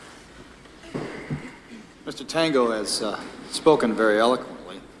Mr. Tango has spoken very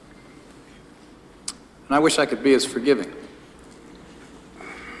eloquently, and I wish I could be as forgiving.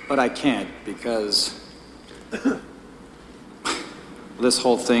 But I can't, because this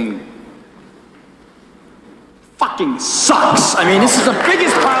whole thing fucking sucks. I mean, this is the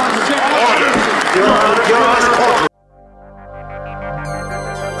biggest pile of shit.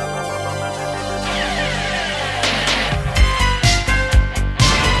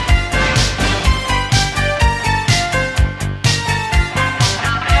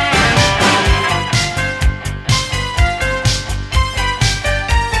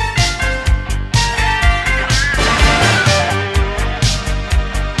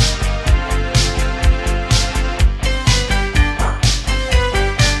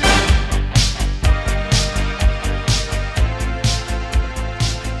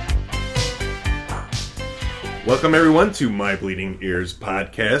 Welcome everyone to My Bleeding Ears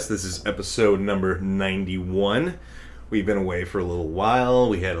podcast. This is episode number 91. We've been away for a little while.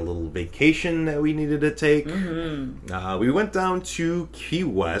 We had a little vacation that we needed to take. We went down to Key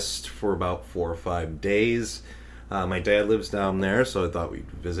West for about 4 or 5 days. My dad lives down there, so I thought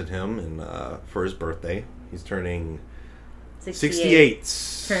we'd visit him for his birthday. He's turning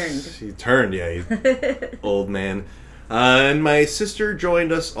 68. He turned, yeah. He's old man. And my sister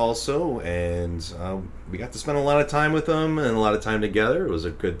joined us also, and we got to spend a lot of time with them and a lot of time together. It was a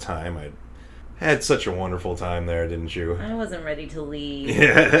good time. I had such a wonderful time there, didn't you? I wasn't ready to leave.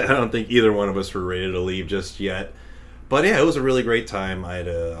 Yeah, I don't think either one of us were ready to leave just yet. But yeah, it was a really great time. I had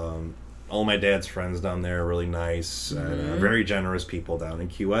all my dad's friends down there, really nice, very generous people down in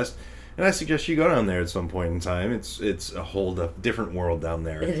Key West. And I suggest you go down there at some point in time. It's a whole different world down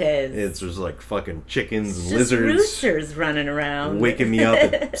there. It is. There's like fucking chickens and just lizards. Roosters running around. Waking me up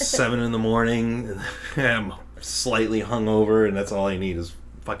at 7 in the morning. I'm slightly hungover, and that's all I need is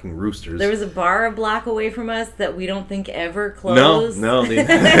fucking roosters. There was a bar a block away from us that we don't think ever closed. No,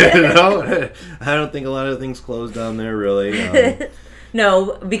 no. I don't think a lot of things closed down there, really.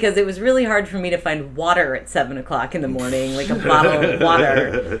 No, because it was really hard for me to find water at 7 o'clock in the morning, like a bottle of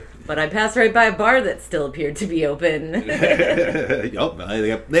water. But I passed right by a bar that still appeared to be open.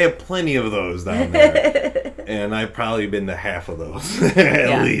 Yep, they have plenty of those down there. And I've probably been to half of those.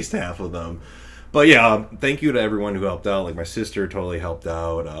 At least half of them. But yeah, thank you to everyone who helped out. Like my sister totally helped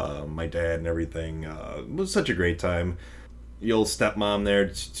out. My dad and everything. It was such a great time. The old stepmom there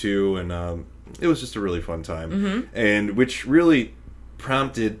too. And it was just a really fun time. And which really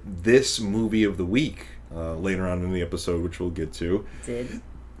prompted this movie of the week later on in the episode, which we'll get to. Did.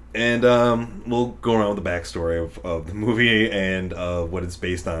 And we'll go around with the backstory of the movie and what it's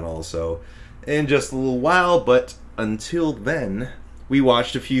based on also in just a little while. But until then, we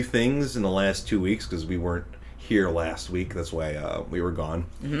watched a few things in the last 2 weeks because we weren't here last week. That's why we were gone.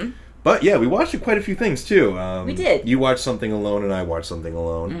 But yeah, we watched quite a few things too. We did. You watched something alone and I watched something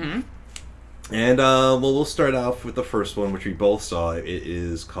alone. And we'll start off with the first one, which we both saw. It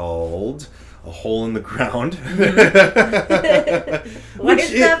is called A Hole in the Ground. Why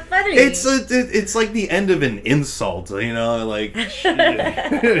is that funny? It's like the end of an insult, you know, like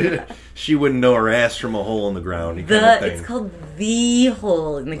she wouldn't know her ass from a hole in the ground. It's called The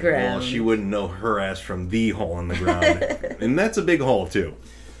Hole in the Ground. Well, she wouldn't know her ass from the hole in the ground. And that's a big hole, too.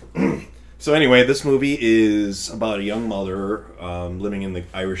 So anyway, this movie is about a young mother living in the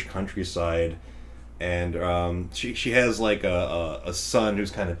Irish countryside, and she has like a son who's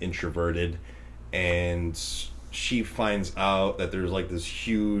kind of introverted, and she finds out that there's like this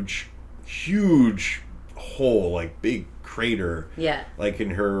huge hole, like big crater, like in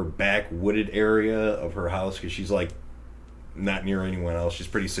her back wooded area of her house, because she's like not near anyone else. She's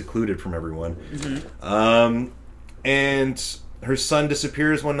pretty secluded from everyone, and her son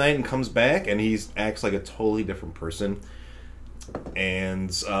disappears one night and comes back, and he acts like a totally different person.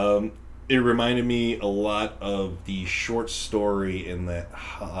 And it reminded me a lot of the short story in that,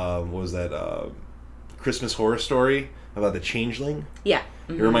 Christmas Horror Story about the Changeling? Yeah.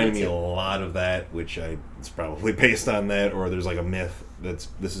 It reminded me a lot of that, which it's probably based on that, or there's like a myth this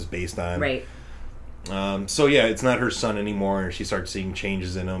is based on. Right. So yeah, it's not her son anymore, and she starts seeing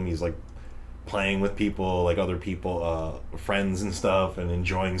changes in him. He's like playing with people, like other people, friends and stuff, and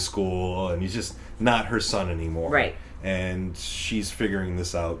enjoying school, and he's just not her son anymore. Right. And she's figuring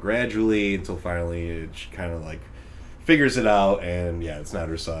this out gradually until finally she kind of like figures it out, and yeah, it's not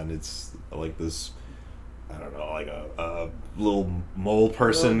her son. It's like this, I don't know, like a little mole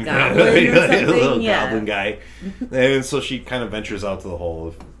person, little goblin guy. And so she kind of ventures out to the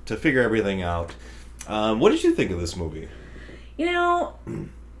hole to figure everything out. What did you think of this movie? You know,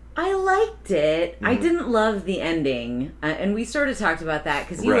 I liked it. I Mm-hmm. didn't love the ending. And we sort of talked about that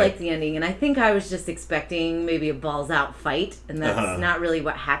because you Right. liked the ending. And I think I was just expecting maybe a balls out fight. And that's Uh-huh. not really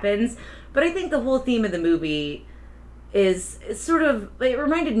what happens. But I think the whole theme of the movie is sort of... It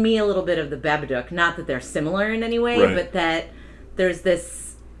reminded me a little bit of the Babadook. Not that they're similar in any way, Right. but that there's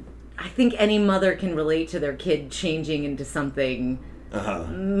this... I think any mother can relate to their kid changing into something...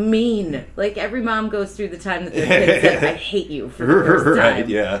 mean. Like, every mom goes through the time that their kid said, I hate you for the first time. Right,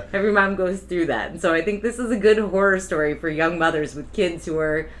 yeah. Every mom goes through that. And so I think this is a good horror story for young mothers with kids who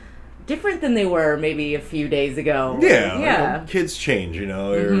are different than they were maybe a few days ago. Yeah, Yeah. kids change, you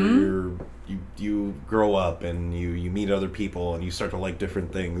know. You grow up and you meet other people and you start to like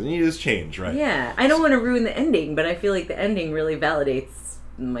different things and you just change, right? Yeah. I don't want to ruin the ending, but I feel like the ending really validates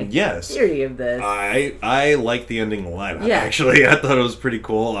my Yes. theory of this. I like the ending a lot. Yeah. Actually, I thought it was pretty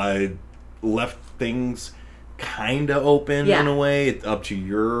cool. I left things kind of open Yeah. in a way. It's up to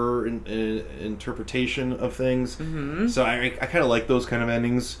your interpretation of things. Mm-hmm. So I kind of like those kind of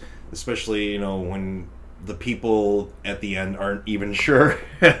endings, especially, you know, when the people at the end aren't even sure.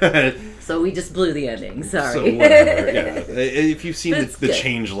 So we just blew the ending. Sorry. So whatever. Yeah. If you've seen But the it's good.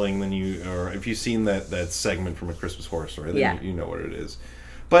 Changeling, then or if you've seen that segment from A Christmas Horror Story, then Yeah. you know what it is.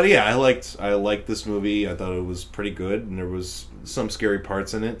 But yeah, I liked this movie. I thought it was pretty good, and there was some scary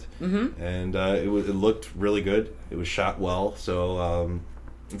parts in it, and it looked really good. It was shot well. So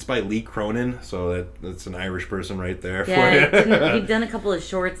it's by Lee Cronin, so that's an Irish person right there. Yeah, for you. he'd done a couple of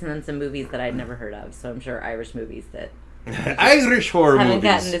shorts and then some movies that I'd never heard of. So I'm sure Irish movies that Irish horror haven't movies.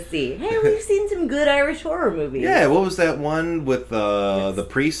 gotten to see. Hey, we've seen some good Irish horror movies. Yeah, what was that one with the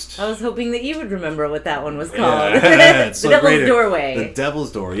priest? I was hoping that you would remember what that one was called. Yeah, it's The so Devil's great. Doorway. The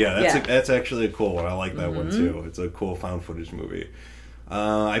Devil's Door. Yeah, Yeah. that's actually a cool one. I like that one too. It's a cool found footage movie.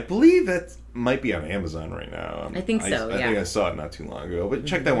 I believe that might be on Amazon right now. I think so, I yeah. think I saw it not too long ago. But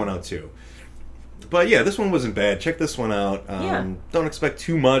check that one out too. But yeah, this one wasn't bad. Check this one out. Yeah. Don't expect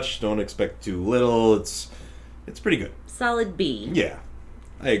too much. Don't expect too little. It's pretty good. Solid B. Yeah,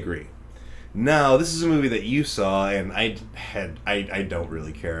 I agree. Now, this is a movie that you saw, and I don't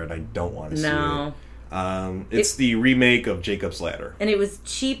really care, and I don't want to see No. it. It's the remake of Jacob's Ladder. And it was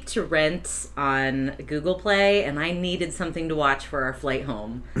cheap to rent on Google Play, and I needed something to watch for our flight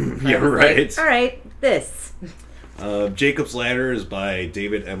home. So Yeah, I was right. Like, all right, this. Jacob's Ladder is by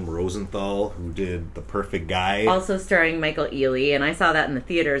David M. Rosenthal, who did The Perfect Guy. Also starring Michael Ealy, and I saw that in the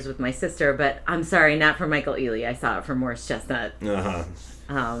theaters with my sister, but I'm sorry, not for Michael Ealy. I saw it for Morris Chestnut.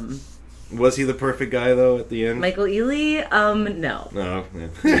 Uh-huh. Was he the perfect guy, though, at the end? Michael Ealy? No. No.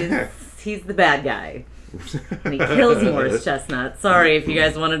 Yeah. He's the bad guy. And he kills Morris Chestnut. Sorry if you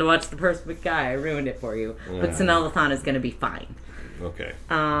guys wanted to watch The Perfect Guy. I ruined it for you. But Yeah. Sanel Lathan is going to be fine. Okay.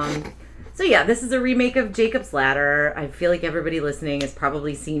 So yeah, this is a remake of Jacob's Ladder. I feel like everybody listening has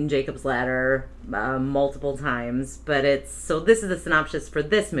probably seen Jacob's Ladder multiple times, but this is the synopsis for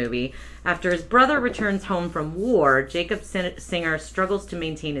this movie. After his brother returns home from war, Jacob Singer struggles to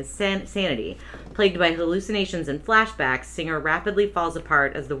maintain his sanity. Plagued by hallucinations and flashbacks, Singer rapidly falls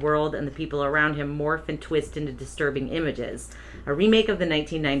apart as the world and the people around him morph and twist into disturbing images. A remake of the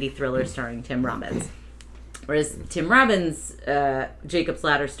 1990 thriller starring Tim Robbins. Whereas Tim Robbins' Jacob's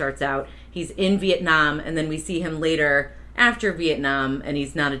Ladder starts out, he's in Vietnam, and then we see him later after Vietnam, and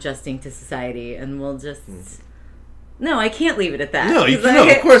he's not adjusting to society, and we'll just... No, I can't leave it at that. No, you 'Cause no,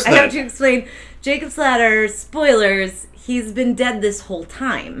 of course I have not. to explain. Jacob's Ladder, spoilers, he's been dead this whole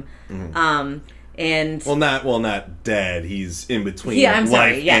time. And... Well, not dead. He's in between Yeah, I'm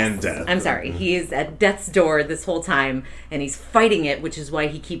sorry. life Yes. and death. I'm sorry. He is at death's door this whole time, and he's fighting it, which is why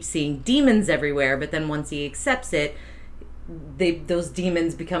he keeps seeing demons everywhere. But then once he accepts it, those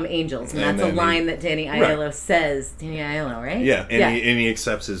demons become angels, and And that's a then line that Danny Aiello says. Danny Aiello, right? Yeah, and he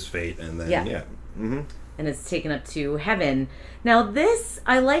accepts his fate, and then Yeah. Mm-hmm. And is taken up to heaven. Now this,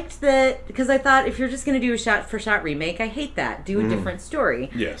 I liked that, because I thought if you're just going to do a shot-for-shot remake, I hate that. Do a different story.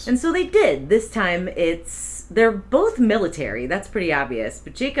 Yes. And so they did. This time they're both military. That's pretty obvious.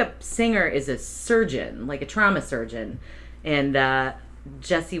 But Jacob Singer is a surgeon, like a trauma surgeon. And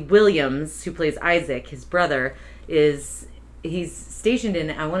Jesse Williams, who plays Isaac, his brother, he's stationed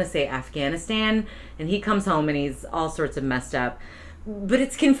in, I want to say, Afghanistan. And he comes home and he's all sorts of messed up. But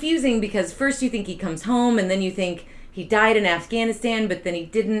it's confusing because first you think he comes home and then you think he died in Afghanistan, but then he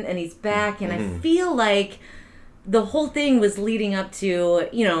didn't and he's back. And I feel like the whole thing was leading up to,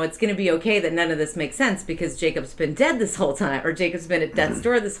 it's going to be okay that none of this makes sense because Jacob's been dead this whole time, or Jacob's been at death's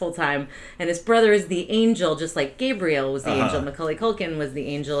door this whole time, and his brother is the angel, just like Gabriel was the angel. Macaulay Culkin was the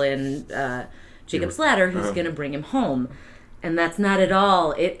angel in Jacob's Ladder, who's going to bring him home. And that's not at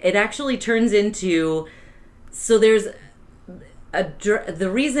all. It actually turns into... So the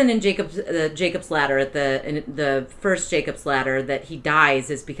reason in Jacob's Ladder in the first Jacob's Ladder that he dies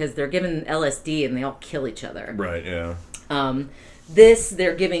is because they're given LSD and they all kill each other. Right. Yeah.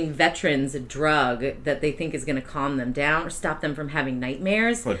 They're giving veterans a drug that they think is going to calm them down or stop them from having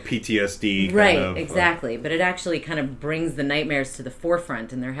nightmares. Like PTSD. Right, kind of, exactly. But it actually kind of brings the nightmares to the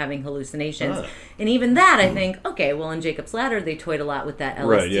forefront and they're having hallucinations. And even that, I think, okay, well, in Jacob's Ladder, they toyed a lot with that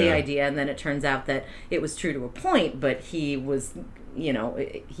LSD idea. And then it turns out that it was true to a point, but he was,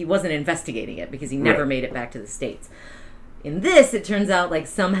 he wasn't investigating it because he never made it back to the States. In this, it turns out like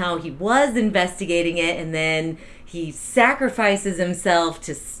somehow he was investigating it and then he sacrifices himself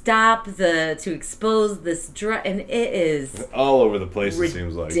to to expose this drug, and it is all over the place. It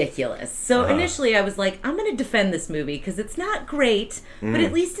seems like ridiculous. So initially, I was like, I'm going to defend this movie because it's not great, but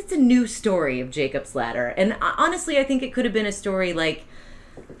at least it's a new story of Jacob's Ladder. And honestly, I think it could have been a story like,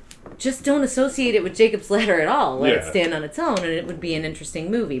 just don't associate it with Jacob's Ladder at all. Let it stand on its own, and it would be an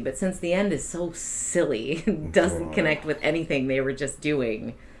interesting movie. But since the end is so silly, doesn't connect with anything they were just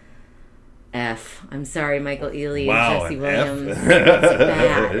doing. I'm sorry, Michael Ealy and Jesse Williams. That's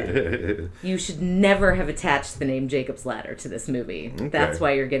bad. You should never have attached the name Jacob's Ladder to this movie. Okay. That's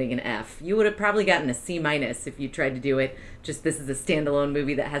why you're getting an F. You would have probably gotten a C- if you tried to do it. Just this is a standalone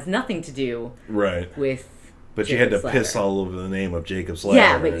movie that has nothing to do with But Jacob's you had to Ladder. Piss all over the name of Jacob's Ladder.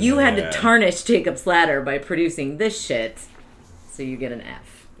 Yeah, but you had to tarnish Jacob's Ladder by producing this shit, so you get an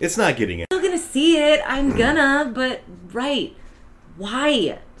F. It's not getting it. I'm still gonna see it. I'm gonna, but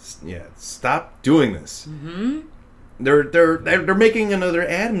why? Yeah, stop doing this. Mm-hmm. They're making another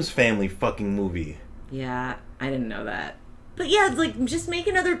Addams Family fucking movie. Yeah, I didn't know that. But yeah, it's like just make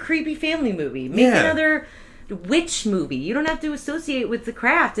another creepy family movie. Make another witch movie. You don't have to associate with The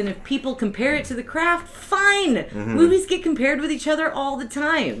Craft, and if people compare it to The Craft, fine. Mm-hmm. Movies get compared with each other all the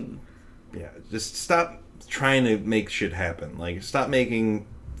time. Yeah, just stop trying to make shit happen. Like, stop making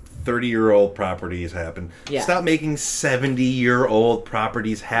 30-year-old properties happen. Yeah. Stop making 70-year-old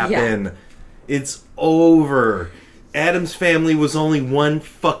properties happen. Yeah. It's over. Addams Family was only one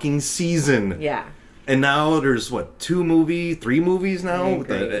fucking season. Yeah. And now there's, 3 movies now?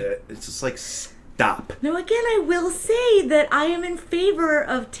 It's just like, stop. Now, again, I will say that I am in favor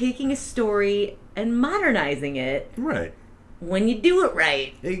of taking a story and modernizing it. Right. When you do it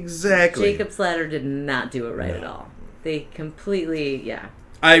right. Exactly. Jacob's Ladder did not do it right at all. They completely,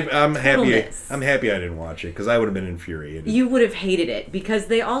 I'm happy. I'm happy I didn't watch it because I would have been infuriated. You would have hated it because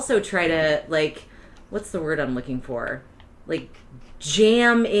they also try to what's the word I'm looking for?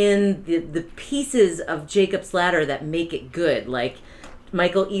 Jam in the pieces of Jacob's Ladder that make it good. Like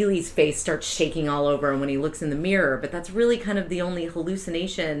Michael Ealy's face starts shaking all over when he looks in the mirror, but that's really kind of the only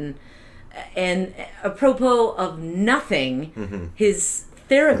hallucination. And apropos of nothing, his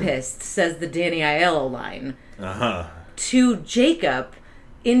therapist says the Danny Aiello line to Jacob,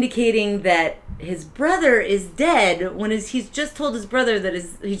 indicating that his brother is dead when he's just told his brother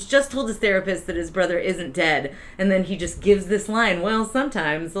he's just told his therapist that his brother isn't dead, and then he just gives this line, well,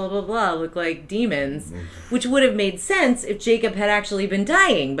 sometimes blah blah blah look like demons, which would have made sense if Jacob had actually been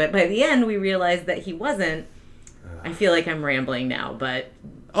dying, but by the end we realized that he wasn't. I feel like I'm rambling now, but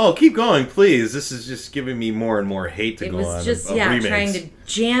oh, keep going, please. This is just giving me more and more hate to go on. It was just, trying to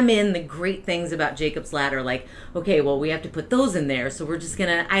jam in the great things about Jacob's Ladder. Like, okay, well, we have to put those in there, so we're just going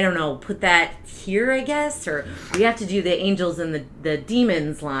to, I don't know, put that here, I guess? Or we have to do the angels and the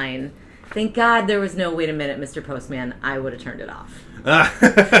demons line. Thank God there was no, wait a minute, Mr. Postman. I would have turned it off.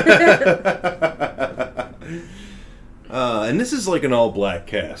 And this is like an all-black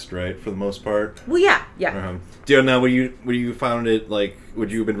cast, right, for the most part? Well, yeah. Now, would you found it,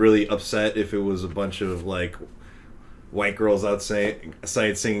 would you have been really upset if it was a bunch of, white girls outside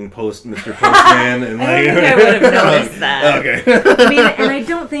singing Mr. Postman? And I don't think I would have noticed that. Okay. I mean, and I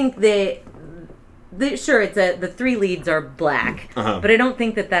don't think sure, the 3 leads are black, but I don't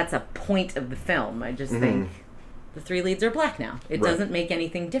think that that's a point of the film. I just think the 3 leads are black now. It doesn't make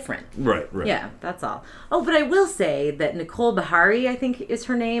anything different. Right. Yeah, that's all. Oh, but I will say that Nicole Beharie, I think is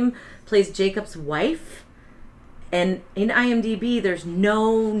her name, plays Jacob's wife. And in IMDb, there's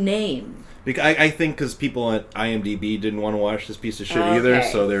no name. I think because people at IMDb didn't want to watch this piece of shit either,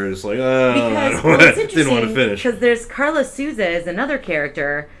 so they're just like, oh, it's didn't want to finish. Because there's Carla Souza as another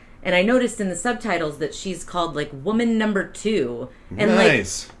character, and I noticed in the subtitles that she's called, Woman Number 2. And,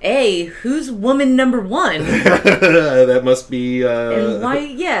 nice. Who's Woman Number 1? That must be, And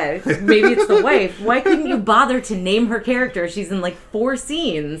why, maybe it's the wife. Why couldn't you bother to name her character? She's in, 4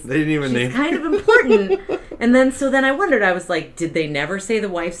 scenes. They didn't even name She's kind of important. And then I wondered, I was like, did they never say the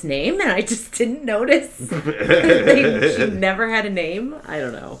wife's name? And I just didn't notice. She never had a name? I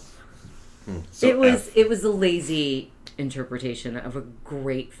don't know. So it was a lazy interpretation of a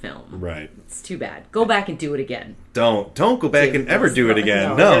great film. Right. It's too bad. Go back and do it again. Don't go back and ever do it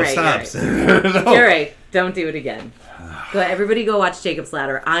again. No, No, you're right, stop. No. You're right. Don't do it again. Everybody go watch Jacob's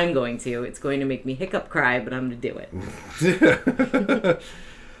Ladder. I'm going to. It's going to make me hiccup cry, but I'm going to do it.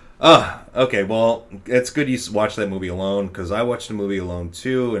 Okay, well, it's good you watched that movie alone, because I watched the movie alone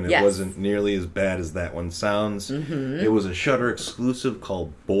too, and it Yes. wasn't nearly as bad as that one sounds. Mm-hmm. It was a Shudder exclusive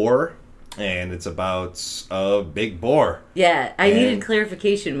called Boar, and it's about a big boar. Yeah, I And- needed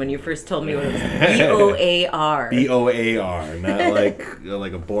clarification when you first told me what it was. B-O-A-R. B-O-A-R, not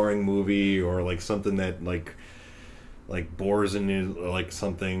like a boring movie or like something that like bores in you, or like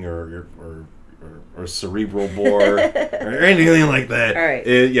something or cerebral bore or anything like that. All right.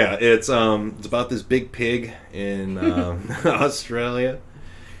 It's about this big pig in Australia,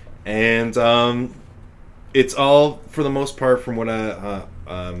 and it's all, for the most part, from what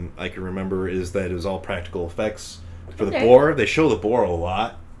I can remember, is that it was all practical effects for the Okay. boar. They show the boar a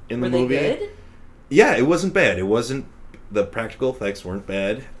lot in the Were movie. they good? Yeah, it wasn't bad. The practical effects weren't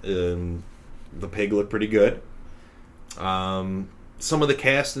bad. The pig looked pretty good. Some of the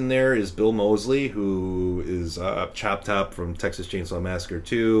cast in there is Bill Moseley, who is Chop Top from Texas Chainsaw Massacre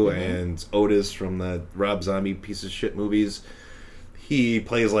 2, and Otis from the Rob Zombie piece of shit movies. He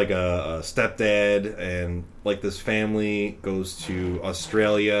plays like a stepdad, and like this family goes to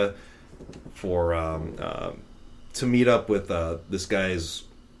Australia for to meet up with this guy's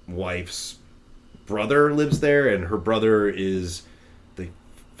wife's brother lives there, and her brother is the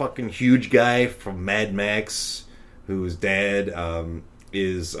fucking huge guy from Mad Max, whose dad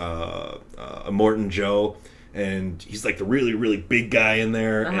is Morton Joe, and he's like the really, really big guy in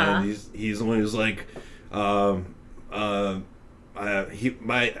there, and he's the one who's like, I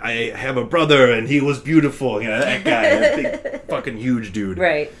have a brother, and he was beautiful. You know, that guy, that big fucking huge dude.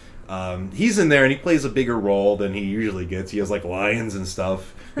 Right. He's in there, and he plays a bigger role than he usually gets. He has like lions and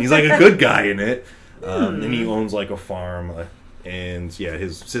stuff. He's like a good guy in it, and he owns like a farm. And yeah,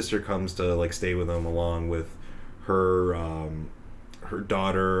 his sister comes to like stay with him, along with her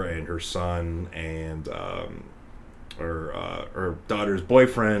daughter and her son, and her daughter's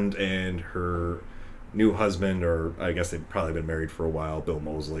boyfriend and her new husband, or I guess they've probably been married for a while, Bill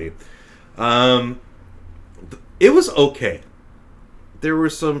Moseley. It was okay. There were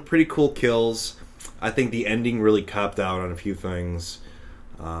some pretty cool kills. I think the ending really copped out on a few things.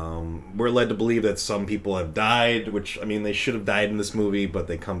 We're led to believe that some people have died, which, I mean, they should have died in this movie, but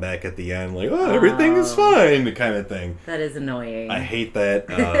they come back at the end like, oh, everything is fine, the kind of thing. That is annoying. I hate that.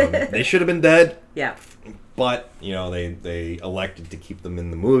 They should have been dead. Yeah. But, you know, they elected to keep them in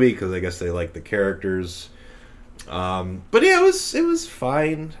the movie because I guess they like the characters. But yeah, it was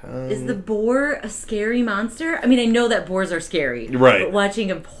fine. Is the boar a scary monster? I mean, I know that boars are scary. Right. But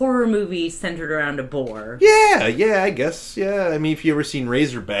watching a horror movie centered around a boar. Yeah, I guess. Yeah, I mean, if you ever seen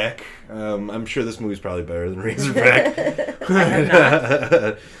Razorback, I'm sure this movie's probably better than Razorback. I have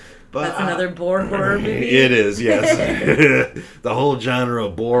not. But, That's another boar horror movie? It is, yes. The whole genre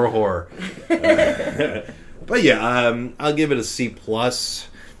of boar horror. But yeah, I'll give it a C+.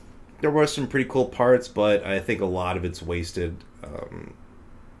 There were some pretty cool parts, but I think a lot of it's wasted,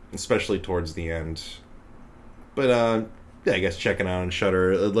 especially towards the end. But yeah, I guess checking out on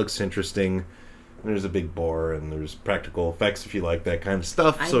Shudder, it looks interesting. There's a big boar, and there's practical effects if you like that kind of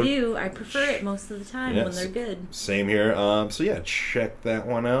stuff. I do. I prefer it most of the time when they're good. Same here. So yeah, check that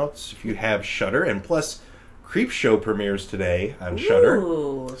one out if you have Shudder, and plus, Creepshow premieres today on Shudder.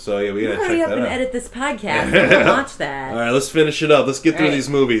 Ooh. So yeah, we gotta check hurry up that and out. edit this podcast. I'm gonna watch that. All right, let's finish it up. Let's get through All right. these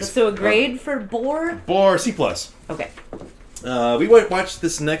movies. So a grade for boar? Boar C+. Okay. We watched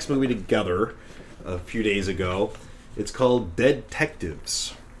this next movie together a few days ago. It's called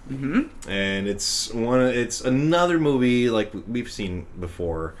Deadtectives. Mm-hmm. And it's another movie like we've seen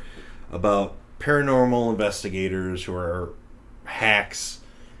before about paranormal investigators who are hacks.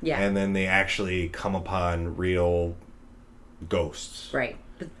 Yeah. And then they actually come upon real ghosts. Right.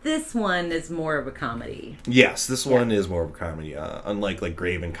 But this one is more of a comedy. Yes, this one is more of a comedy, unlike like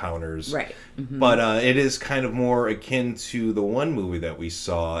Grave Encounters. Right. Mm-hmm. But it is kind of more akin to the one movie that we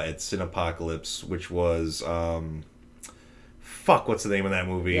saw at Cinepocalypse, which was what's the name of that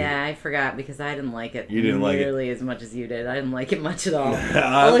movie? Yeah, I forgot because I didn't like it. You didn't like it? nearly as much as you did. I didn't like it much at all.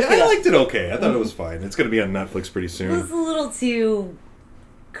 I liked it okay. I thought it was fine. It's going to be on Netflix pretty It soon. was a little too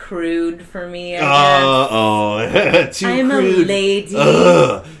crude for me, I guess. Too I'm crude. a lady.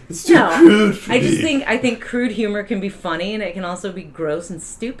 It's too crude for me. I think crude humor can be funny and it can also be gross and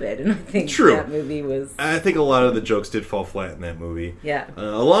stupid. And I think True. that movie was... I think a lot of the jokes did fall flat in that movie. Yeah.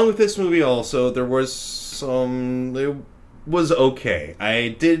 Along with this movie also, there was some... It was okay.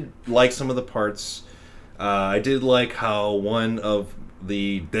 I did like some of the parts. I did like how one of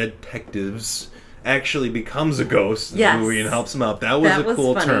the detectives actually becomes a ghost in the movie and helps him out. That was a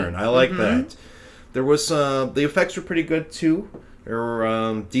cool funny. turn. I like that. There was the effects were pretty good too. There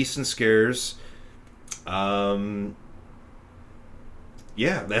were decent scares.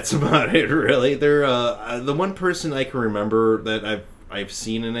 Yeah, that's about it. Really, the one person I can remember that I've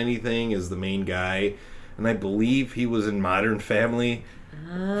seen in anything is the main guy, and I believe he was in Modern Family.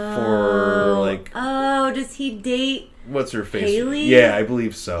 Does he date what's her face? Haley? Yeah, I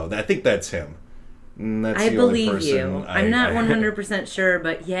believe so. I think that's him. That's I the only believe person you. I'm not 100% sure,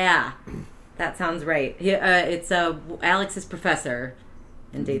 but yeah, that sounds right. It's Alex's professor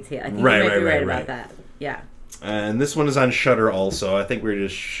and dates Haley. I think you might be right about that. Yeah. And this one is on Shudder also. I think we were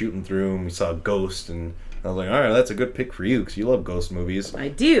just shooting through and we saw Ghost, and I was like, all right, that's a good pick for you because you love ghost movies. I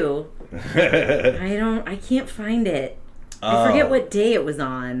do. I can't find it. I forget what day it was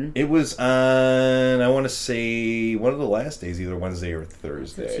on. It was on, I want to say, one of the last days, either Wednesday or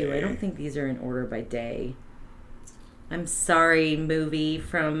Thursday. I don't think these are in order by day. I'm sorry, movie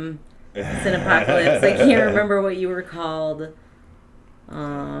from Cinepocalypse. I can't remember what you were called.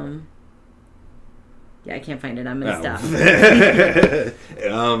 Yeah, I can't find it. I'm going to stop.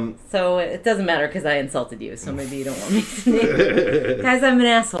 So it doesn't matter because I insulted you, so maybe you don't want me to name. Guys, I'm an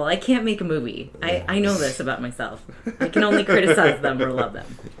asshole. I can't make a movie. I know this about myself. I can only criticize them or love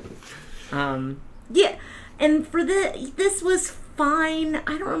them. Yeah, and for this was fine.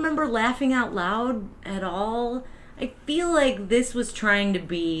 I don't remember laughing out loud at all. I feel like this was trying to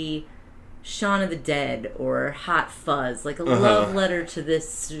be Shaun of the Dead or Hot Fuzz, like a love letter to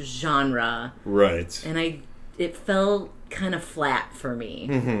this genre. Right. And it felt kind of flat for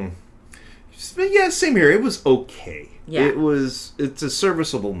me. But yeah, same here. It was okay. Yeah. It's a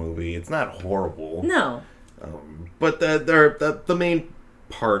serviceable movie. It's not horrible. No. But the main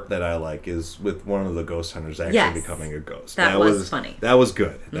part that I like is with one of the ghost hunters actually becoming a ghost. That was funny. That was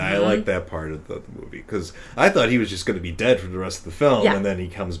good. I like that part of the movie because I thought he was just going to be dead for the rest of the film, and then he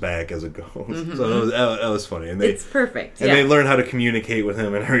comes back as a ghost. So that was funny. And it's perfect. And they learn how to communicate with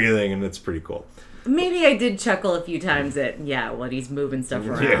him and everything, and it's pretty cool. Maybe I did chuckle a few times at when he's moving stuff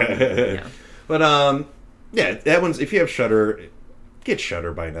around. Yeah. But that one's, if you have Shudder, get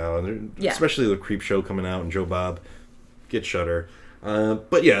Shudder by now. Especially the Creep Show coming out and Joe Bob, get Shudder.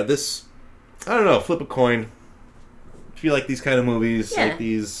 But yeah, this, I don't know, flip a coin. If you like these kind of movies, like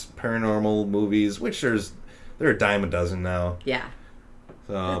these paranormal movies, which they're a dime a dozen now. Yeah.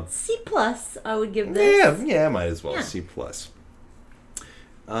 So C+, I would give this. Yeah, might as well. C+.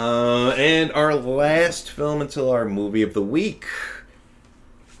 And our last film until our movie of the week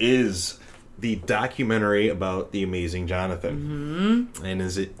is the documentary about The Amazing Jonathan. And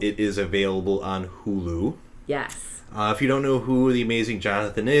it is available on Hulu. Yes. If you don't know who The Amazing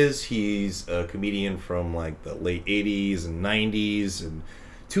Jonathan is, he's a comedian from like the late 80s and 90s and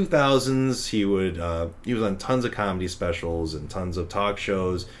 2000s. He was on tons of comedy specials and tons of talk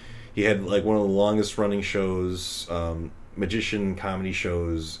shows. He had like one of the longest running shows, magician comedy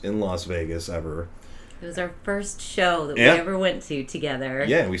shows in Las Vegas ever. It was our first show that we ever went to together.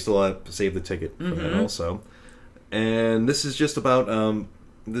 Yeah, we still have to save the ticket for that also. And this is just about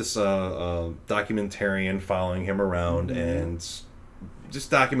this documentarian following him around and just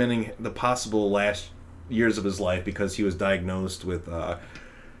documenting the possible last years of his life because he was diagnosed with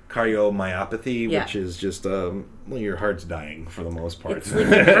cardiomyopathy, which is just your heart's dying for the most part. It's like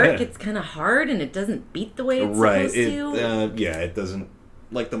your heart gets kind of hard and it doesn't beat the way it's supposed to. It doesn't.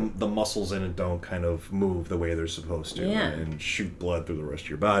 Like the muscles in it don't kind of move the way they're supposed to and shoot blood through the rest of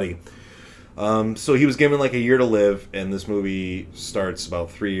your body. So he was given like a year to live, and this movie starts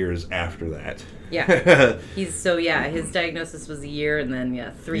about 3 years after that. Yeah. His diagnosis was a year, and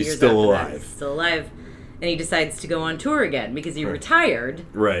then 3 years still after alive. that, he's still alive. And he decides to go on tour again because he retired.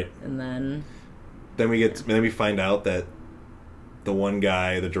 Right. And then we find out that the one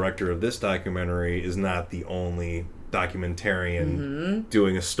guy, the director of this documentary, is not the only documentarian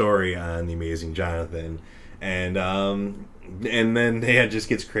doing a story on The Amazing Jonathan. And then it just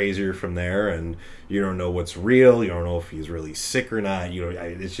gets crazier from there, and you don't know what's real. You don't know if he's really sick or not.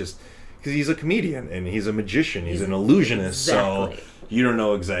 It's just because he's a comedian and he's a magician. He's an illusionist, so you don't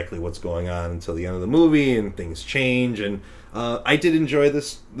know exactly what's going on until the end of the movie, and things change. And I did enjoy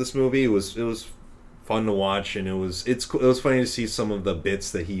this movie. It was fun to watch, and it was funny to see some of the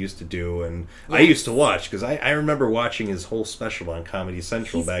bits that he used to do, and I used to watch because I remember watching his whole special on Comedy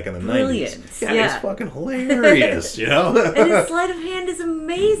Central back in the 90s. Yeah, it's fucking hilarious, And his sleight of hand is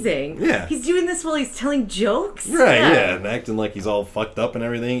amazing. Yeah, he's doing this while he's telling jokes. Right? Yeah, and acting like he's all fucked up and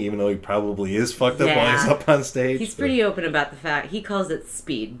everything, even though he probably is fucked up while he's up on stage. He's pretty open about the fact he calls it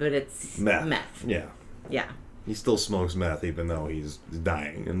speed, but it's meth. Yeah. Yeah. He still smokes meth even though he's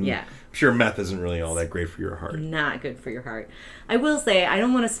dying. And Yeah. I'm sure meth isn't really all that great for your heart. Not good for your heart. I will say, I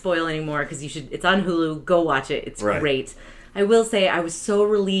don't want to spoil anymore because it's on Hulu. Go watch it. It's Right. great. I will say I was so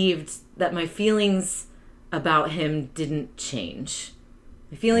relieved that my feelings about him didn't change.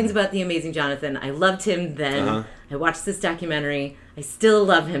 My feelings about the Amazing Jonathan, I loved him then. I watched this documentary. I still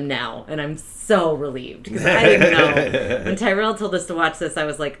love him now, and I'm so relieved because I didn't know. When Tyrell told us to watch this, I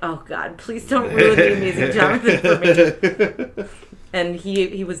was like, "Oh God, please don't ruin the Amazing Jonathan for me." And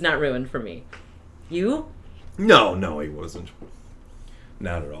he was not ruined for me. You? No, he wasn't.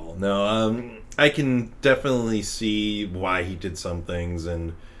 Not at all. No, I can definitely see why he did some things,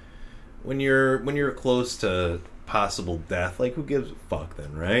 and when you're close to possible death, like who gives a fuck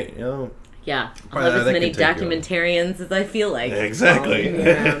then, right? You know. Yeah, I'll have as many documentarians as I feel like. Exactly.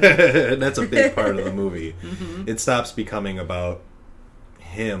 And that's a big part of the movie. Mm-hmm. It stops becoming about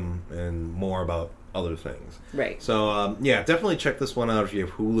him and more about other things. Right. So, yeah, definitely check this one out if you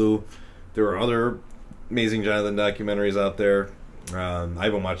have Hulu. There are other Amazing Jonathan documentaries out there. I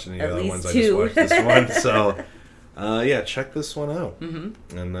haven't watched any of the other ones. I just watched this one. So, yeah, check this one out.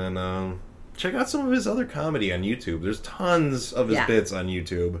 Mm-hmm. And then check out some of his other comedy on YouTube. There's tons of his bits on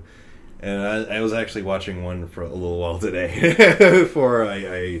YouTube. And I was actually watching one for a little while today before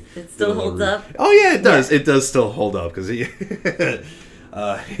I it still holds up? Oh, yeah, it does. Yeah. It does still hold up because he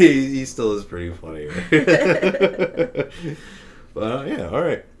still is pretty funny. But, yeah, all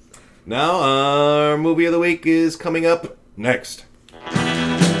right. Now, our movie of the week is coming up next.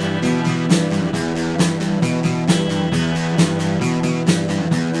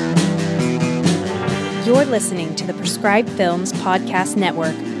 You're listening to the Prescribed Films Podcast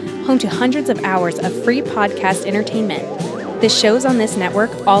Network, home to hundreds of hours of free podcast entertainment. The shows on this network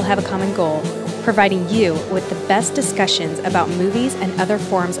all have a common goal, providing you with the best discussions about movies and other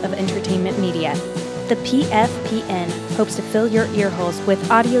forms of entertainment media. The PFPN hopes to fill your earholes with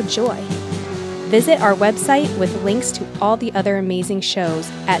audio joy. Visit our website with links to all the other amazing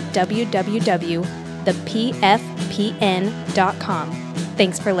shows at www.thepfpn.com.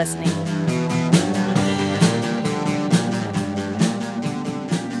 Thanks for listening.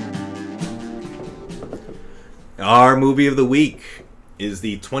 Our movie of the week is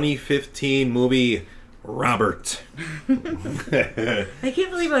the 2015 movie Robert. I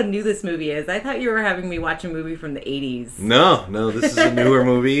can't believe how new this movie is. I thought you were having me watch a movie from the 80s. No, this is a newer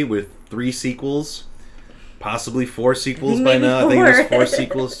movie with 3 sequels, possibly 4 sequels by now. I think there's 4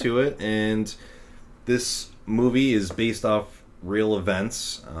 sequels to it, and this movie is based off real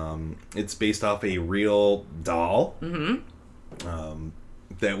events. It's based off a real doll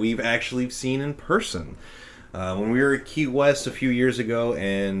that we've actually seen in person. When we were at Key West a few years ago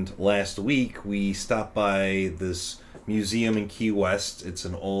and last week, we stopped by this museum in Key West. It's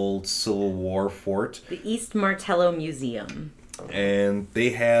an old Civil War fort. The East Martello Museum. And they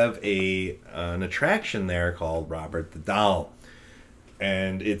have an attraction there called Robert the Doll.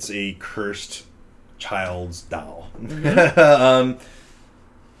 And it's a cursed child's doll. Mm-hmm.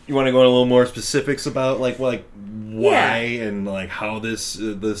 You want to go into a little more specifics about like why and like how this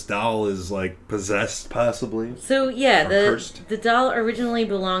doll is like possessed possibly? So yeah, the doll originally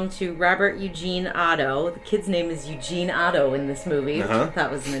belonged to Robert Eugene Otto. The kid's name is Eugene Otto in this movie, which I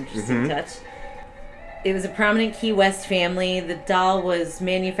thought was an interesting touch. It was a prominent Key West family. The doll was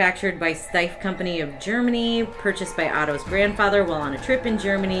manufactured by Steiff Company of Germany, purchased by Otto's grandfather while on a trip in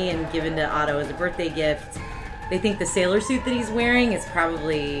Germany, and given to Otto as a birthday gift. They think the sailor suit that he's wearing is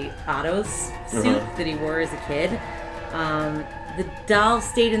probably Otto's suit that he wore as a kid. The doll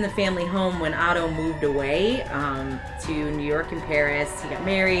stayed in the family home when Otto moved away to New York and Paris. He got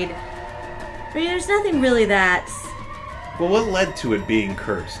married. I mean, there's nothing really that... Well, what led to it being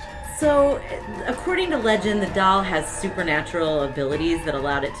cursed? So, according to legend, the doll has supernatural abilities that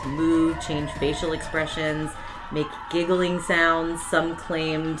allowed it to move, change facial expressions, make giggling sounds. Some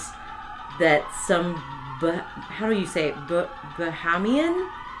claimed that some... how do you say it? Bahamian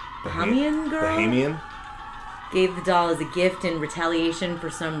girl? Bahamian? Gave the doll as a gift in retaliation for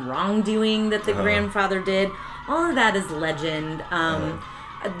some wrongdoing that the grandfather did. All of that is legend.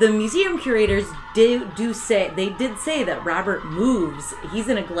 The museum curators did say that Robert moves. He's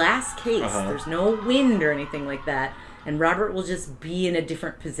in a glass case. There's no wind or anything like that. And Robert will just be in a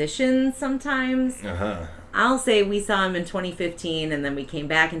different position sometimes. I'll say we saw him in 2015, and then we came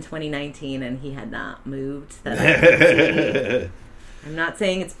back in 2019, and he had not moved. I'm not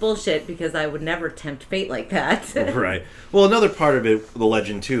saying it's bullshit, because I would never tempt fate like that. Right. Well, another part of it, the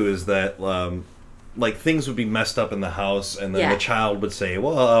legend too, is that like things would be messed up in the house, and then the child would say,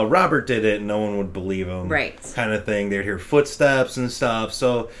 "Well, Robert did it," and no one would believe him. Right. Kind of thing. They'd hear footsteps and stuff.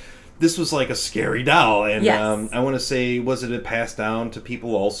 So this was like a scary doll, and Yes. I want to say, was it passed down to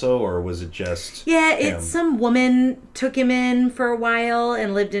people also, or was it just? Yeah, him? it's some woman took him in for a while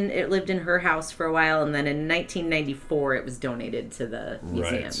and lived in her house for a while, and then in 1994 it was donated to the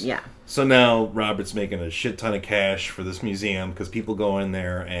museum. Right. Yeah. So now Robert's making a shit ton of cash for this museum because people go in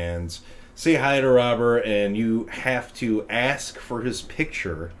there and say hi to Robert, and you have to ask for his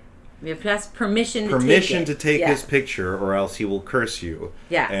picture. We have to ask permission To take his picture, or else he will curse you.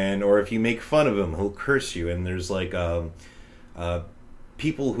 Yeah. Or if you make fun of him, he'll curse you. And there's like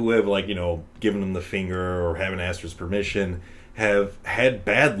people who have given him the finger or haven't asked for his permission have had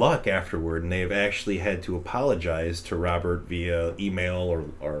bad luck afterward, and they've actually had to apologize to Robert via email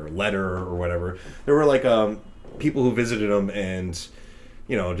or letter or whatever. There were people who visited him and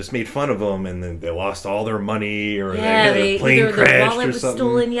just made fun of them, and then they lost all their money, or their plane either crashed their wallet or was something.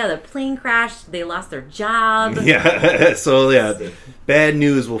 stolen. Yeah, the plane crashed. They lost their job. Yeah, so bad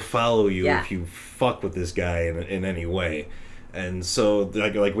news will follow you Yeah. if you fuck with this guy in any way. And so,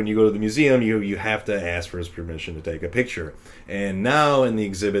 like when you go to the museum, you have to ask for his permission to take a picture. And now in the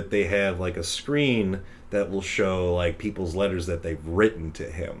exhibit, they have a screen that will show people's letters that they've written to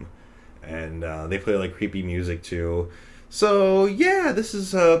him, and they play creepy music too. So yeah, this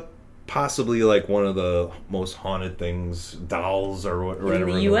is possibly one of the most haunted dolls or whatever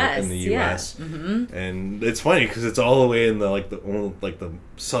In the U.S. In the yeah. U.S. Mm-hmm. And it's funny because it's all the way in the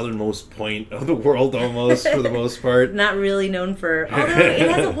southernmost point of the world almost for the most part. Not really known for, although it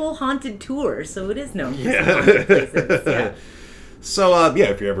has a whole haunted tour, so it is known for some haunted places. Yeah. So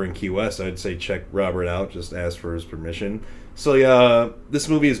if you're ever in Key West, I'd say check Robert out. Just ask for his permission. So yeah, this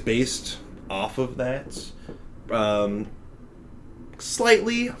movie is based off of that.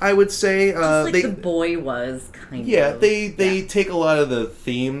 Slightly, I would say. Just The Boy was, kind of. Yeah, they take a lot of the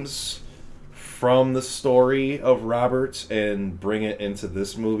themes from the story of Robert and bring it into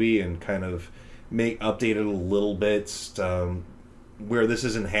this movie and kind of update it a little bit, where this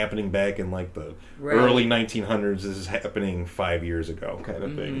isn't happening back in the early 1900s. This is happening 5 years ago, kind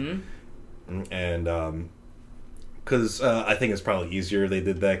of thing. And because I think it's probably easier they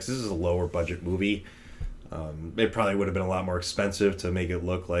did that because this is a lower budget movie. It probably would have been a lot more expensive to make it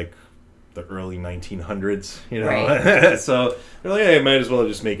look like the early 1900s, Right. So they're like, hey, might as well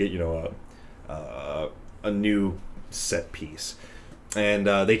just make it, a new set piece. And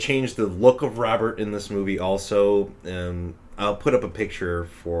they changed the look of Robert in this movie also. I'll put up a picture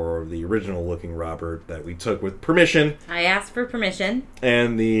for the original looking Robert that we took with permission. I asked for permission.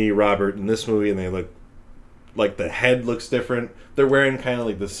 And the Robert in this movie, and they look the head looks different. They're wearing kind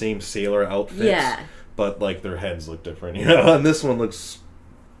of the same sailor outfits. Yeah. But their heads look different, And this one looks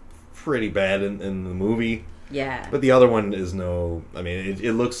pretty bad in the movie. Yeah. But the other one is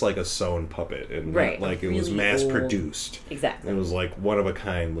it looks like a sewn puppet, and right. it was really mass old. produced. Exactly. It was one of a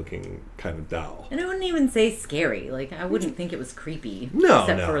kind looking kind of doll. And I wouldn't even say scary. I wouldn't think it was creepy. No,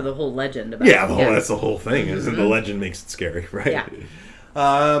 except no. for the whole legend about Yeah, it. that's the whole thing. Isn't the legend makes it scary, right? Yeah.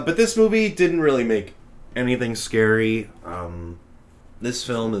 But this movie didn't really make anything scary. This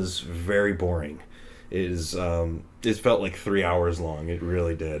film is very boring. It felt like 3 hours long. It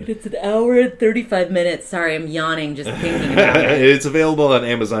really did. It's an hour and 35 minutes. Sorry, I'm yawning just thinking about it. It's available on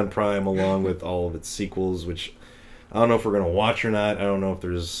Amazon Prime along with all of its sequels, which I don't know if we're going to watch or not. I don't know if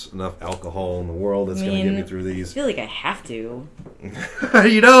there's enough alcohol in the world that's going to get me through I these. feel like I have to.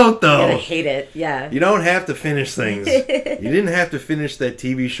 You don't, though. I hate it, yeah. You don't have to finish things. You didn't have to finish that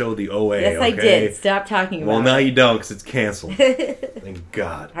TV show, The OA, Yes, okay? I did. Stop talking about Well, now it. you don't because it's canceled. Thank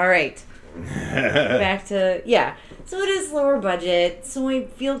God. All right. Back to, yeah. So it is lower budget, so I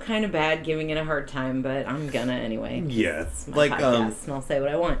feel kind of bad giving it a hard time, but I'm gonna anyway. Yeah. It's my podcast, and I'll say what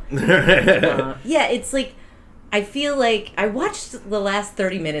I want. Why? Yeah, it's I feel like I watched the last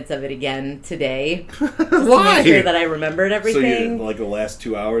 30 minutes of it again today. Just to make sure that I remembered everything. So the last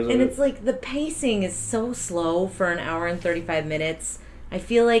 2 hours of And it? it's the pacing is so slow for an hour and 35 minutes. I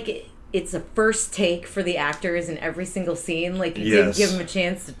feel like it's a first take for the actors in every single scene. You didn't give them a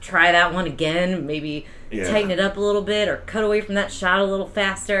chance to try that one again, maybe tighten it up a little bit or cut away from that shot a little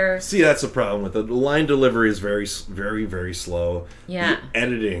faster. See, that's the problem with it. The line delivery is very, very, very slow. Yeah. The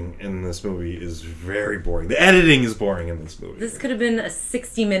editing in this movie is very boring. The editing is boring in this movie. This could have been a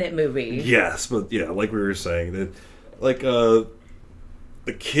 60-minute movie. Yes, but yeah, like we were saying, that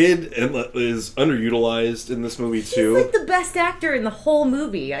the kid is underutilized in this movie too. He's the best actor in the whole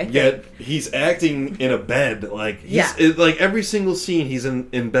movie, I think. Yet he's acting in a bed. Every single scene he's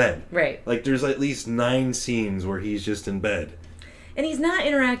in bed. Right. There's at least 9 scenes where he's just in bed. And he's not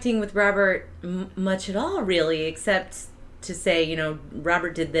interacting with Robert much at all, really, except to say,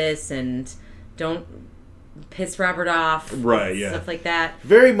 Robert did this, and don't piss Robert off. Right, yeah. Stuff like that.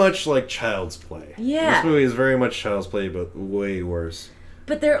 Very much like Child's Play. Yeah. This movie is very much Child's Play, but way worse.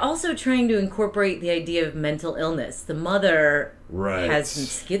 But they're also trying to incorporate the idea of mental illness. The mother has some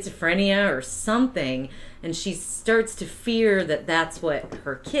schizophrenia or something, and she starts to fear that that's what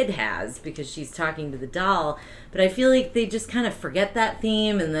her kid has because she's talking to the doll. But I feel like they just kind of forget that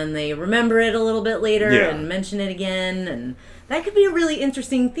theme, and then they remember it a little bit later and mention it again, and that could be a really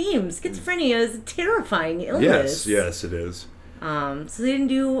interesting theme. Schizophrenia is a terrifying illness. Yes, it is. So they didn't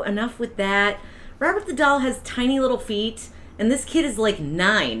do enough with that. Robert the doll has tiny little feet, and this kid is like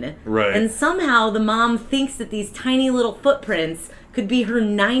 9. Right. And somehow the mom thinks that these tiny little footprints could be her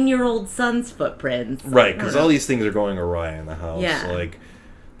 9-year-old son's footprints. Right, because all these things are going awry in the house. Yeah. Like,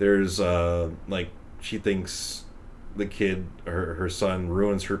 there's, like, she thinks the kid, her son,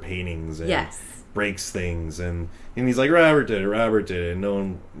 ruins her paintings and breaks things. And he's like, Robert did it. And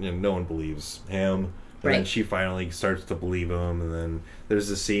no one believes him. And then she finally starts to believe him, and then there's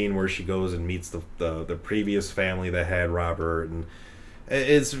a scene where she goes and meets the previous family that had Robert, and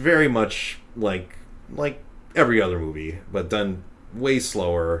it's very much like every other movie, but done way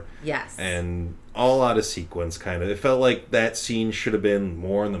slower. Yes. And all out of sequence, kind of. It felt like that scene should have been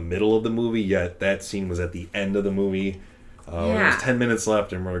more in the middle of the movie, yet that scene was at the end of the movie. There's 10 minutes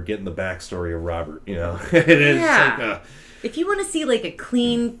left, and we're getting the backstory of Robert, you know? It's like... if you want to see like a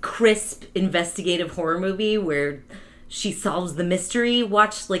clean, crisp, investigative horror movie where she solves the mystery,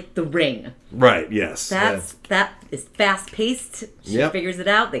 watch like The Ring. Right, yes. That is fast paced. She figures it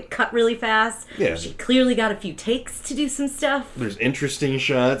out. They cut really fast. Yeah. She clearly got a few takes to do some stuff. There's interesting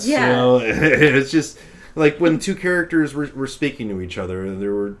shots. Yeah. You know? It's just like when two characters were speaking to each other,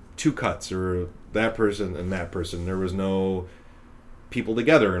 there were 2 cuts. There were that person and that person. There was no people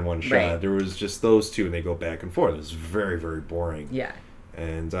together in one shot. Right. There was just those two, and they go back and forth. It was very, very boring. Yeah.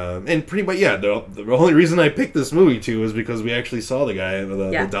 And pretty much, the only reason I picked this movie, too, is because we actually saw the guy,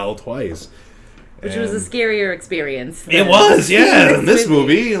 the doll, twice. Which was a scarier experience. It was, yeah, in this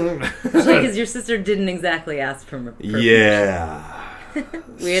movie. Because your sister didn't exactly ask for permission. Yeah.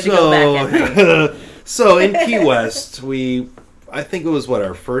 We had to go back. So in Key West, I think it was,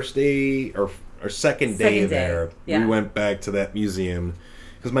 our first day, or our second day there, we went back to that museum,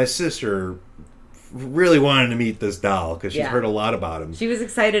 because my sister really wanted to meet this doll because she's heard a lot about him. She was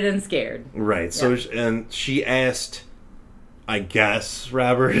excited and scared. Right. So and she asked, I guess,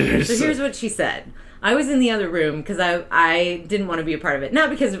 Robert. So here's what she said. I was in the other room because I didn't want to be a part of it. Not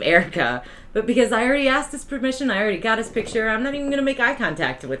because of Erica, but because I already asked his permission. I already got his picture. I'm not even going to make eye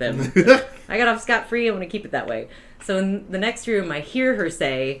contact with him. I got off scot-free. I want to keep it that way. So in the next room, I hear her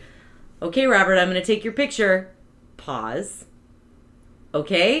say, okay, Robert, I'm going to take your picture. Pause.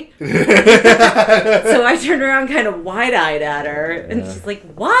 Okay? So I turned around kind of wide-eyed at her, and she's like,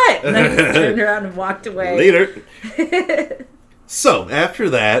 what? And I just turned around and walked away. Later. So, after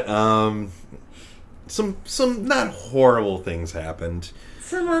that, some not horrible things happened.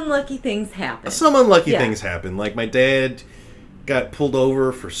 Some unlucky things happened. Things happened. Like, my dad got pulled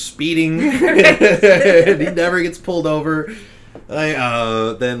over for speeding. And he never gets pulled over.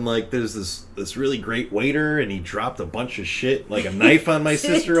 Then there's this really great waiter, and he dropped a bunch of shit, like a knife on my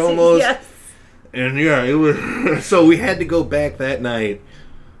sister almost. Yes. And it was so we had to go back that night.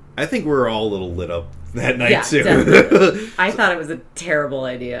 I think we were all a little lit up that night too. Definitely. I thought it was a terrible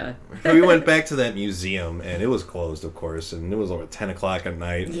idea. We went back to that museum, and it was closed, of course, and it was over 10 o'clock at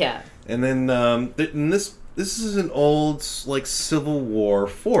night. Yeah. And then this is an old Civil War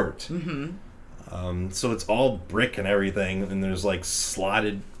fort. Mm-hmm. So it's all brick and everything, and there's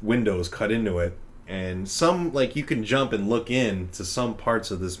slotted windows cut into it, and some you can jump and look in to some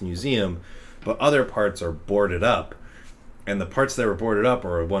parts of this museum, but other parts are boarded up, and the parts that were boarded up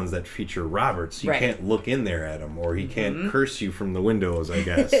are ones that feature Robert, so you can't look in there at him, or he can't curse you from the windows, I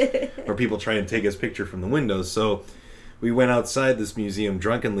guess, or people try and take his picture from the windows. So we went outside this museum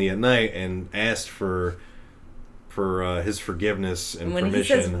drunkenly at night and asked for his forgiveness and when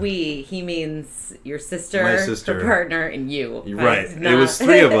permission. He says we, he means your sister, my sister, her partner, and you. Right. It was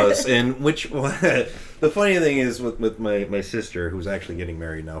 3 of us. And the funny thing is with my sister, who's actually getting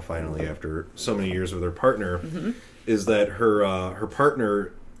married now finally after so many years with her partner, is that her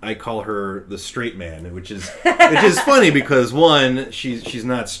partner, I call her the straight man, which is funny because one, she's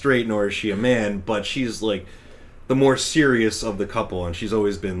not straight nor is she a man, but she's the more serious of the couple, and she's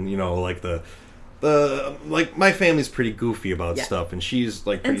always been my family's pretty goofy about stuff, and she's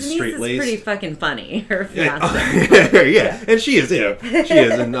pretty straight laced. Pretty fucking funny. Her fiance. Yeah, and she is. Yeah, she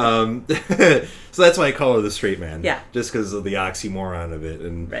is, and so that's why I call her the straight man. Yeah, just because of the oxymoron of it,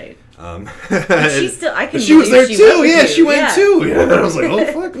 and right. And she still, I can. she was there too. Yeah, she went too. Yeah, I was like, oh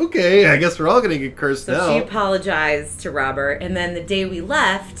fuck, okay, I guess we're all gonna get cursed So now. she apologized to Robert, and then the day we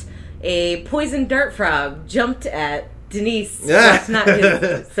left, a poisoned dart frog jumped at Denise. Yeah. Not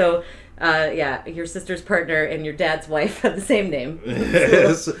his. So, your sister's partner and your dad's wife have the same name.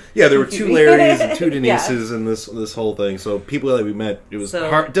 Yeah, there were two Larrys and two Denises Yeah. in this whole thing. So people that we met, it was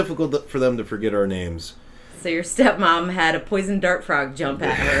difficult for them to forget our names. So your stepmom had a poisoned dart frog jump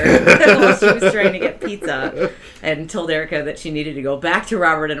at her while she was trying to get pizza, and told Erica that she needed to go back to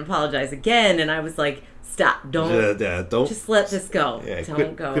Robert and apologize again. And I was like, "Stop! Don't just let this go. Yeah,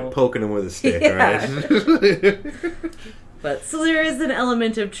 don't go. Quit poking him with a stick, Yeah. right? But so there is an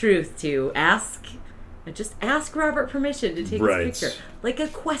element of truth to just ask Robert permission to take Right. his picture, like a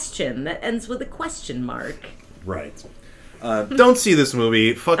question that ends with a question mark. Right. Don't see this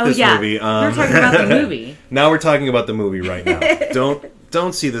movie. Fuck this movie. We're talking about the movie. Now we're talking about the movie right now.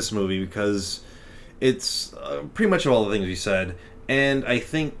 Don't see this movie because it's pretty much all the things you said, and I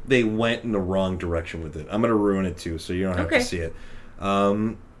think they went in the wrong direction with it. I'm going to ruin it too, so you don't have to see it.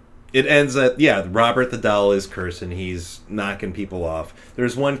 It ends at, Robert the doll is cursed and he's knocking people off.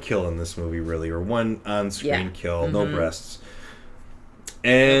 There's one kill in this movie, really, or one on-screen kill. No breasts.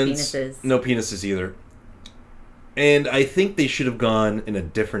 And no penises either. And I think they should have gone in a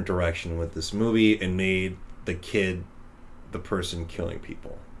different direction with this movie and made the kid the person killing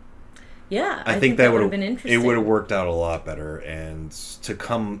people. Yeah, I think that would have been interesting. It would have worked out a lot better, and to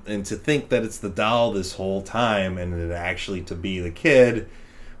think that it's the doll this whole time and it actually to be the kid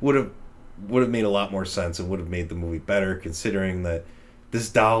would have made a lot more sense and would have made the movie better, considering that this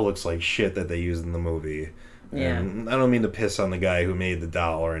doll looks like shit that they used in the movie. Yeah, and I don't mean to piss on the guy who made the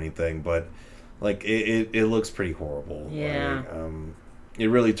doll or anything, but like it looks pretty horrible. Yeah, it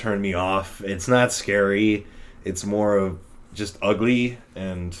really turned me off. It's not scary. It's more of just ugly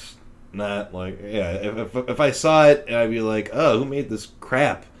and not like if I saw it, I'd be like, oh, who made this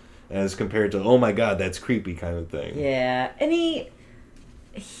crap? As compared to, oh my god, that's creepy kind of thing. Yeah, and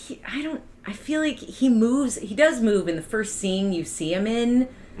I feel like he does move in the first scene you see him in,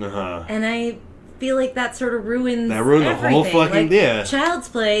 and I feel like that sort of ruins the everything. whole fucking Child's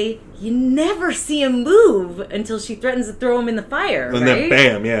Play, you never see him move until she threatens to throw him in the fire, and right? then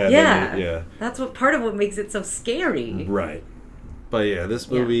bam, yeah. Yeah. That's part of what makes it so scary. Right. But yeah, this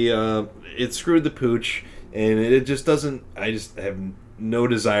movie, it screwed the pooch, and it just doesn't, I just have no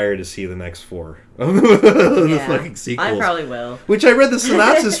desire to see the next 4 of the fucking sequels. I probably will. Which I read the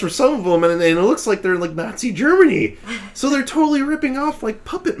synopsis for some of them, and it looks like they're in like Nazi Germany. So they're totally ripping off like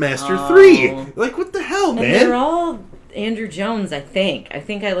Puppet Master 3. Like, what the hell, man? And they're all Andrew Jones, I think. I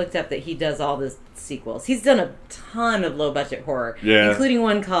think I looked up that he does all the sequels. He's done a ton of low-budget horror, including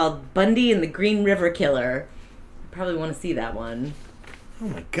one called Bundy and the Green River Killer. Probably want to see that one. Oh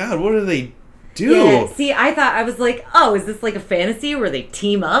my god, what do they do? Yeah, see, I was like, oh, is this like a fantasy where they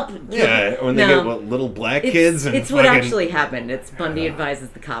team up? Yeah, when they get little black kids and it's what actually happened. It's Bundy advises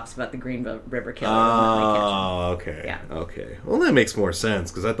the cops about the Green River Killer. Oh, okay. Yeah. Okay. Well, that makes more sense,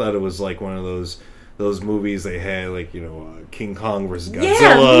 because I thought it was like one of those movies they had, like, King Kong versus Godzilla.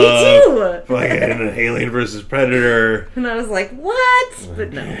 Yeah, me too! Fucking Alien versus Predator. And I was like, what?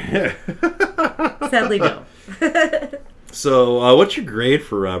 But no. Sadly, no. So, what's your grade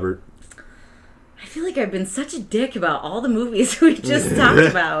for Robert? I feel like I've been such a dick about all the movies we just talked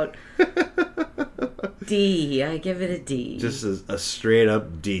about. D. I give it a D. Just a straight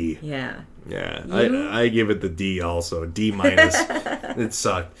up D. Yeah. Yeah. You? I give it the D also. D minus. It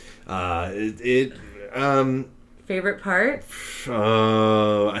sucked. Favorite part?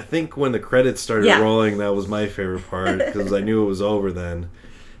 I think when the credits started rolling, that was my favorite part, because I knew it was over then.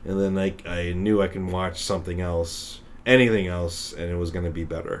 And then I knew I can watch something else, anything else, and it was going to be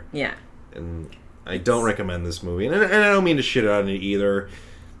better. Yeah. And I don't recommend this movie. And I don't mean to shit on it either.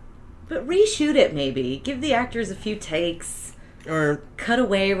 But reshoot it, maybe. Give the actors a few takes. Or cut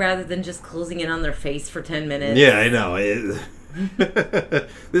away rather than just closing in on their face for 10 minutes. Yeah, I know.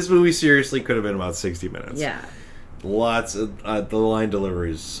 This movie seriously could have been about 60 minutes. Yeah. Lots of... the line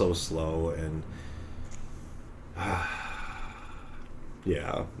delivery is so slow, and...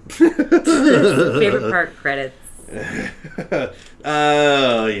 yeah. Favorite part, credits.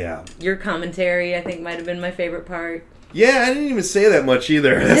 Yeah. Your commentary, I think, might have been my favorite part. Yeah, I didn't even say that much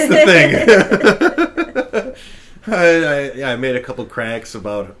either. That's the thing. I made a couple cracks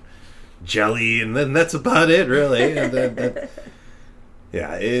about jelly, and then that's about it, really. And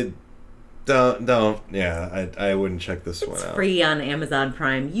I wouldn't check this one out. It's free on Amazon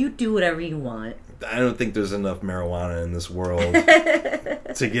Prime. You do whatever you want. I don't think there's enough marijuana in this world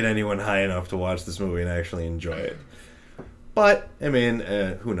to get anyone high enough to watch this movie and actually enjoy it. But, I mean,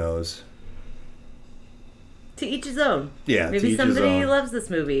 who knows? to each his own. Yeah, to maybe each his somebody own. loves this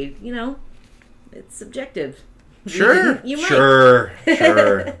movie. It's subjective. Sure, You might. sure,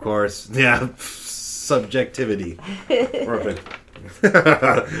 of course. Yeah, subjectivity. Perfect.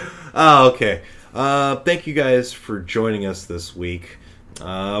 Okay. Thank you guys for joining us this week.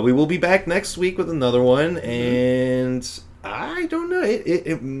 We will be back next week with another one, and I don't know.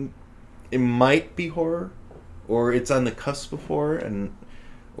 It might be horror, or it's on the cusp of horror,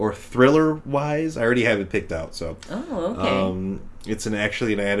 or thriller wise. I already have it picked out. So, Oh, okay. it's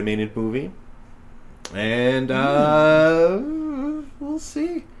actually an animated movie. And we'll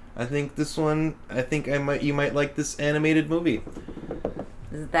see. I think this one. You might like this animated movie.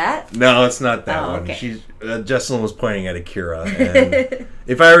 Is it that? No, it's not that Oh, one. okay. She's Jessalyn was pointing at Akira, and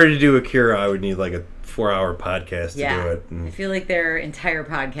if I were to do Akira, I would need like a 4-hour podcast to do it. I And, feel like there are entire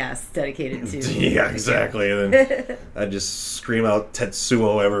podcasts dedicated to. yeah, exactly. And then I just scream out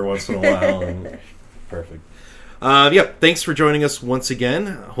Tetsuo every once in a while. And, perfect. Yep. Thanks for joining us once again.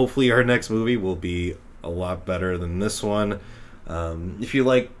 Hopefully, our next movie will be a lot better than this one. If you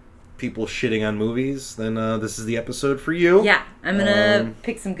like people shitting on movies, then this is the episode for you. Yeah, I'm gonna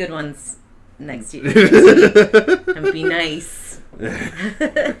pick some good ones next year and be nice.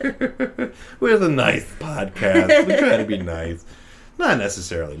 We're the nice podcast. We try to be nice. Not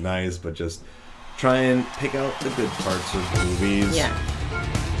necessarily nice, but just try and pick out the good parts of movies. Yeah.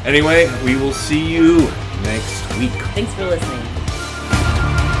 Anyway, we will see you next week. Thanks for listening.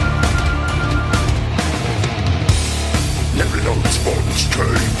 Living on sponge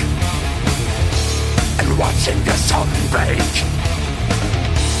cake and watching the sun bake.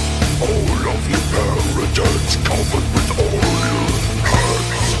 All of your paradise covered with all your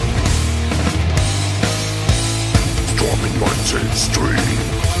hurts. Storming my jet stream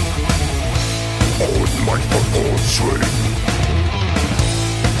on my football swing.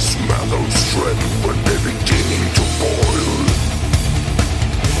 Smell those shrimp when they're beginning to boil.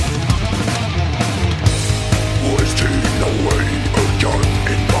 Wasting away again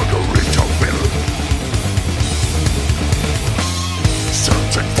in Margaritaville.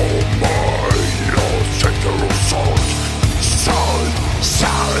 Searching for my lost center of salt. Salt.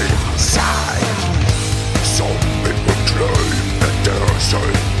 Some people claim that there's a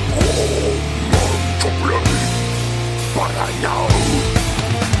woman to blame, but I know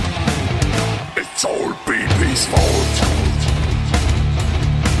it's all BB's fault.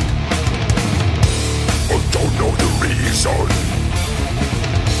 I don't know the reason.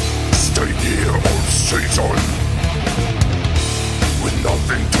 Stay here all season with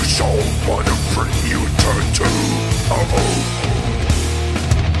nothing to show but a pretty new tattoo.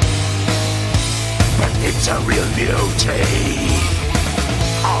 But it's a real beauty.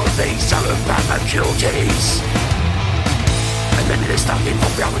 All these Alabama cuties. And maybe they're stuck in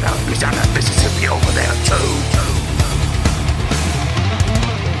Florida. He's down in Mississippi over there too.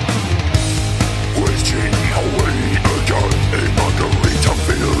 Wishing away again in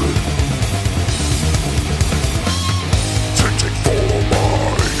Margaritaville. Searching for my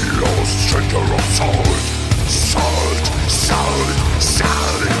lost center of salt. Salt.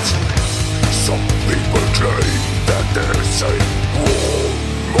 Some people claim that there's a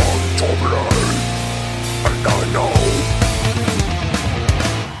woman to blame, and I know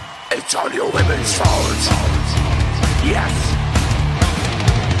it's all your women's fault. Yes.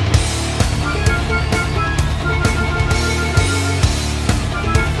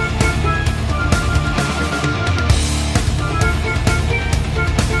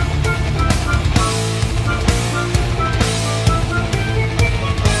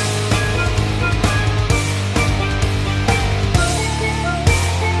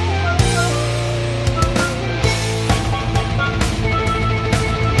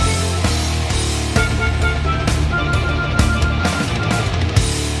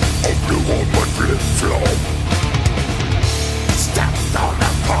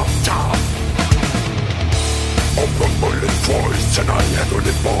 And I never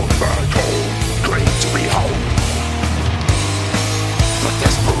live more back home. Great to be home, but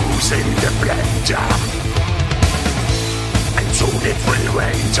there's booze in the blender, and soon it will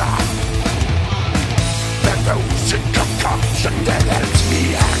rain down. The booze in concoction that helps me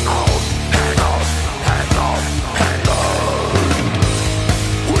hang on.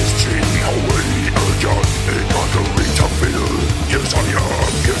 Wishing away again in Margaritaville. Yes I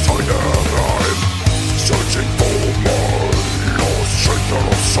am, I'm searching for more center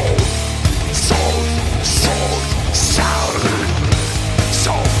of salt.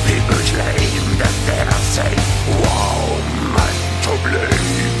 Some people claim that there's a woman to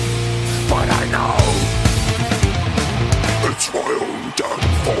blame, but I know it's my own damn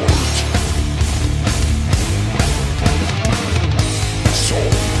fault.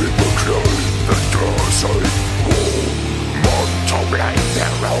 see who to blame.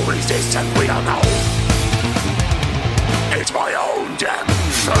 Their own resistance we don't know. It's my own damn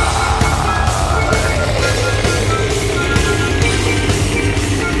fault.